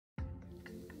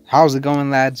How's it going,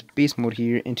 lads? Beast Mode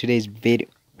here. In today's video,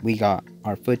 we got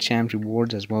our Fut Champs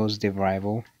Rewards as well as the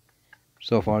rival.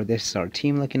 So far, this is our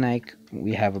team looking like.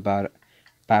 We have about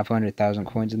 500,000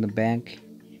 coins in the bank.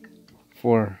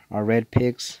 For our red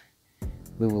picks,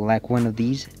 we will like one of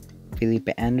these, Felipe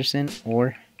Anderson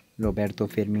or Roberto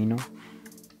Firmino.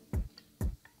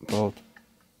 Both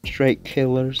straight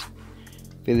killers.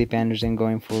 Felipe Anderson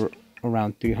going for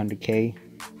around 300k.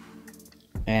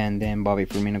 And then Bobby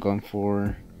Firmino going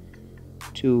for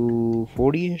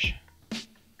 240-ish.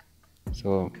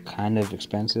 So kind of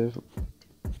expensive.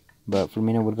 But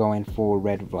Firmino would go in for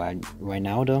Red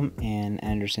Wijnaldum and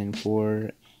Anderson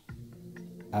for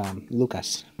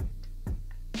Lucas.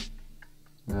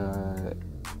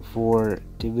 For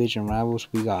division rivals,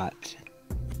 we got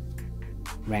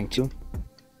rank 2,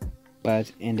 but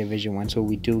in division 1, so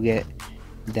we do get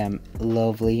them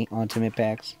lovely ultimate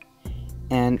packs.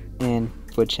 And in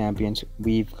Fut Champions,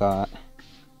 we've got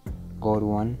gold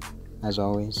 1 as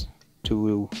always,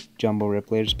 2 jumbo rare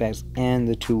players packs, and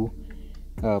the 2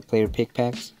 player pick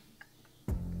packs.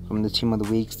 From the team of the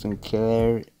week,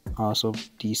 Sinclair, also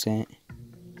decent.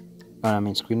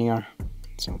 Skriniar,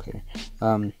 Sinclair.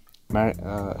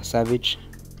 Savage,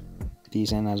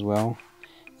 decent as well.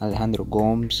 Alejandro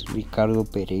Gomes, Ricardo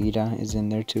Pereira is in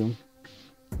there too.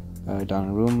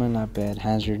 Donnarumma, not bad.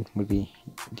 Hazard would be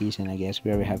decent, I guess.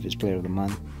 We already have his player of the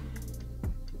month.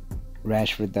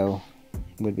 Rashford, though,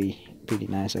 would be pretty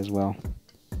nice as well.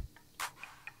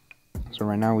 So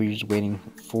right now we're just waiting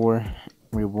for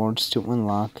rewards to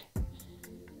unlock.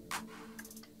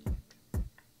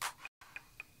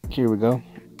 Here we go.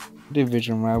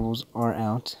 Division rivals are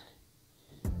out.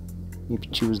 You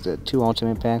can choose the 2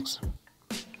 ultimate packs.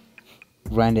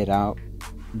 Grind it out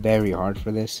very hard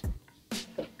for this.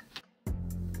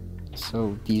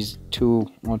 So these 2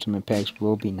 ultimate packs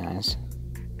will be nice.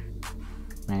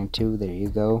 Rank 2, there you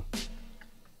go.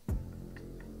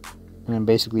 And then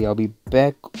basically I'll be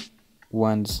back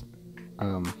once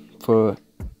for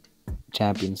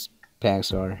champions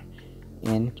packs are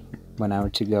in. 1 hour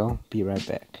to go. Be right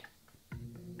back.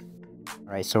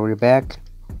 Alright, so we're back.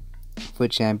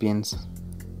 Fut Champions.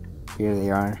 Here they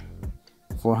are.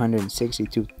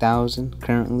 462,000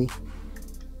 currently.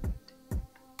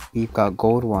 We've got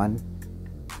gold 1.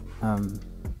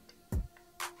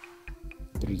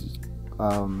 3.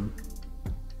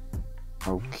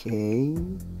 Okay.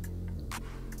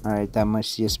 Alright, that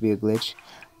must just be a glitch.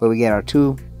 But we get our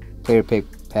 2 player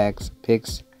picks.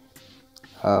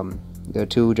 The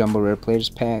 2 jumbo rare players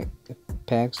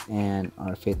packs and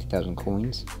our 50,000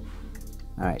 coins.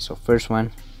 Alright, so first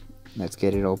one, let's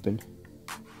get it open.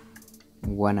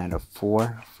 1 out of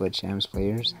 4 Fut Champs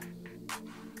players.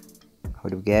 What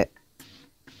do we get?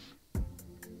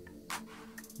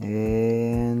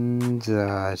 And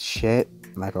shit,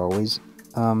 like always.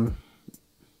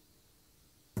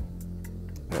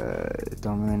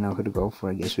 Don't really know who to go for.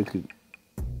 I guess we could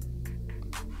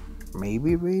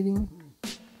maybe rating.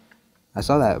 I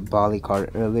saw that Bali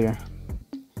card earlier.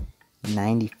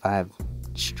 95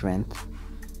 strength.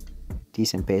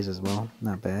 Decent pace as well.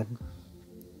 Not bad.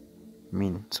 I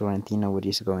mean, Sorrentino would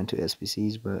used to go into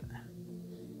SPCs, but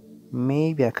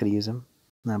maybe I could use him.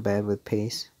 Not bad with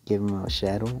pace. Give him a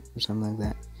shadow or something like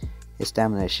that. His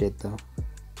stamina is shit though.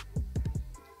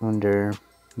 Under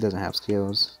doesn't have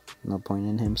skills. No point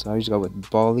in him. So I just go with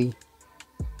Bali.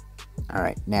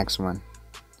 Alright, next one.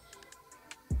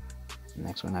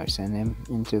 Next one, I send him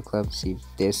into a club, see if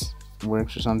this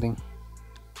works or something.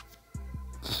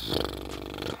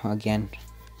 Again,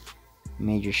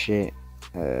 major shit.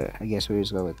 I guess we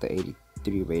just go with the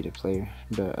 83 rated player.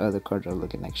 The other cards are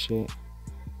looking like shit.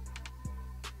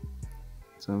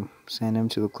 So send him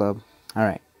to the club.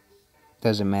 Alright,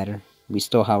 doesn't matter. We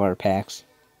still have our packs.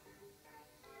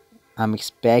 I'm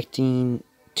expecting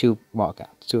 2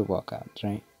 walkouts,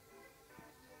 right?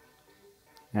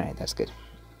 Alright, that's good.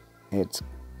 Let's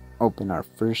open our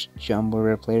first jumbo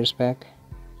rare players pack.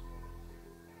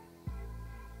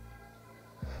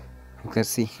 Let's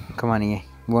see. Come on, EA.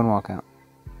 1 walkout.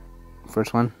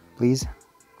 First one, please.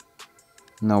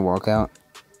 No walkout.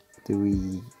 Do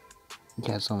we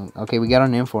get some? Okay, we got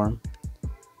an inform.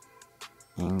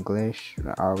 English.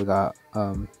 Oh, we got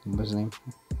what's his name?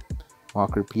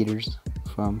 Walker Peters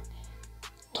from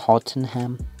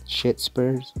Tottenham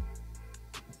Spurs.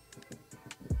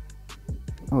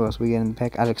 Who else we get in the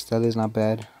pack? Alex Telles is not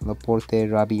bad. Laporte,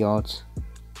 Rabiot.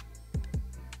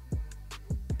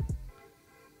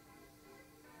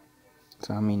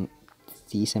 So I mean,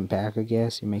 decent pack, I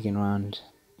guess. You're making around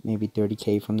maybe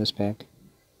 30k from this pack.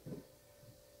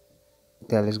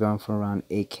 Telles going for around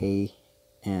 8k,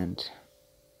 and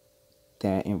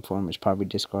that inform is probably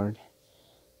discard.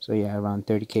 So yeah, around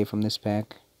 30k from this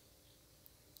pack.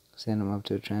 Send them up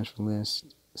to the transfer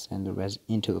list. Send the rest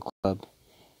into the club.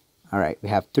 Alright, we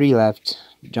have 3 left.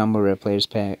 Jumbo Rare Players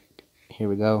pack. Here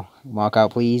we go.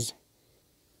 Walkout, please.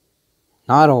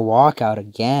 Not a walkout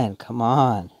again. Come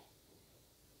on.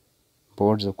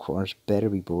 Boards, of course. Better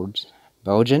be boards.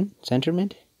 Belgian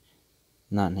centerman?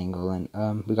 Not England.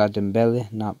 We got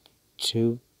Dembele. Not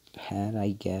too bad, I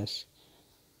guess.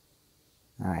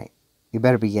 Alright. You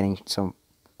better be getting some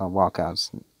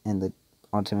walkouts in the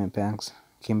ultimate packs.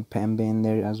 Kim Pembe in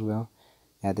there as well.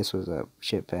 Yeah, this was a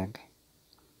shit pack.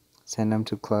 Send them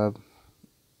to club.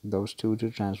 Those 2 to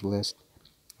transfer list.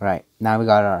 Right, now we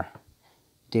got our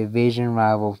division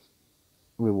rival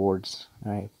rewards.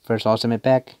 Alright, first ultimate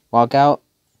pack. Walkout.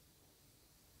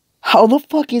 How the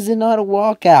fuck is it not a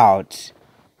walkout?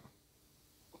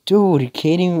 Dude, you're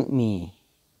kidding me.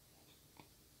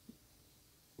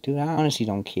 Dude, I honestly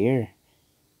don't care.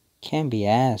 Can't be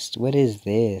asked. What is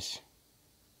this?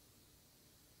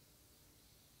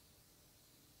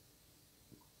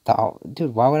 Oh,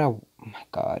 dude, why would I? Oh my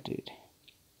god, dude.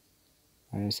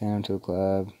 Alright, send him to the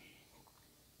club.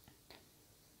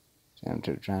 Send him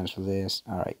to the transfer list.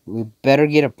 Alright, we better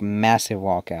get a massive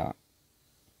walkout.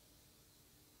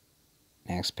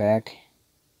 Next pack.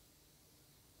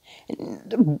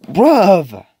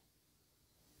 Bruv!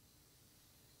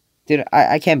 Dude,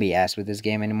 I can't be asked with this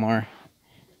game anymore.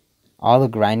 All the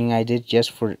grinding I did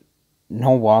just for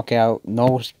no walkout,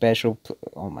 no special.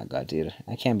 Oh my god, dude.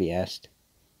 I can't be asked.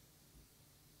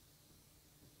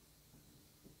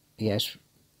 Yes,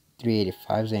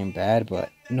 385s ain't bad, but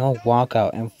no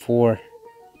walkout and 4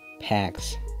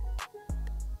 packs.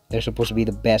 They're supposed to be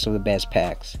the best of the best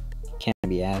packs. Can't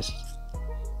be asked.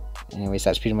 Anyways,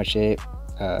 that's pretty much it.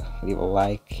 Leave a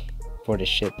like for the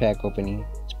shit pack opening.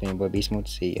 It's been your boy Beast Mode.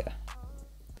 See ya.